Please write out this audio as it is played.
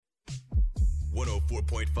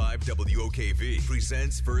104.5 WOKV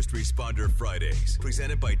presents First Responder Fridays.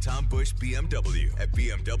 Presented by Tom Bush BMW. At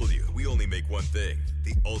BMW, we only make one thing,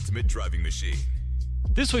 the ultimate driving machine.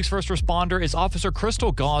 This week's first responder is Officer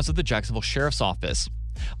Christal Gause of the Jacksonville Sheriff's Office.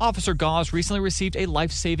 Officer Gause recently received a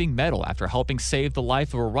life-saving medal after helping save the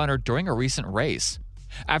life of a runner during a recent race.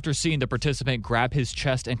 After seeing the participant grab his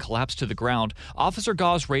chest and collapse to the ground, Officer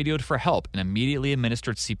Gause radioed for help and immediately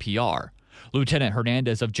administered CPR. Lieutenant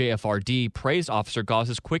Hernandez of JFRD praised Officer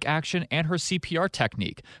Gause's quick action and her CPR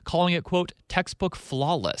technique, calling it, quote, textbook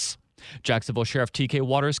flawless. Jacksonville Sheriff T.K.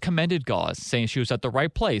 Waters commended Gause, saying she was at the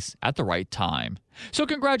right place at the right time. So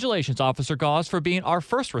congratulations, Officer Gause, for being our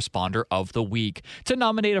first responder of the week. To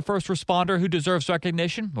nominate a first responder who deserves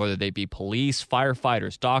recognition, whether they be police,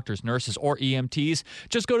 firefighters, doctors, nurses, or EMTs,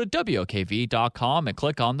 just go to WOKV.com and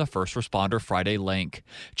click on the First Responder Friday link.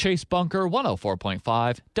 Chase Bunker,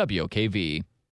 104.5 WOKV.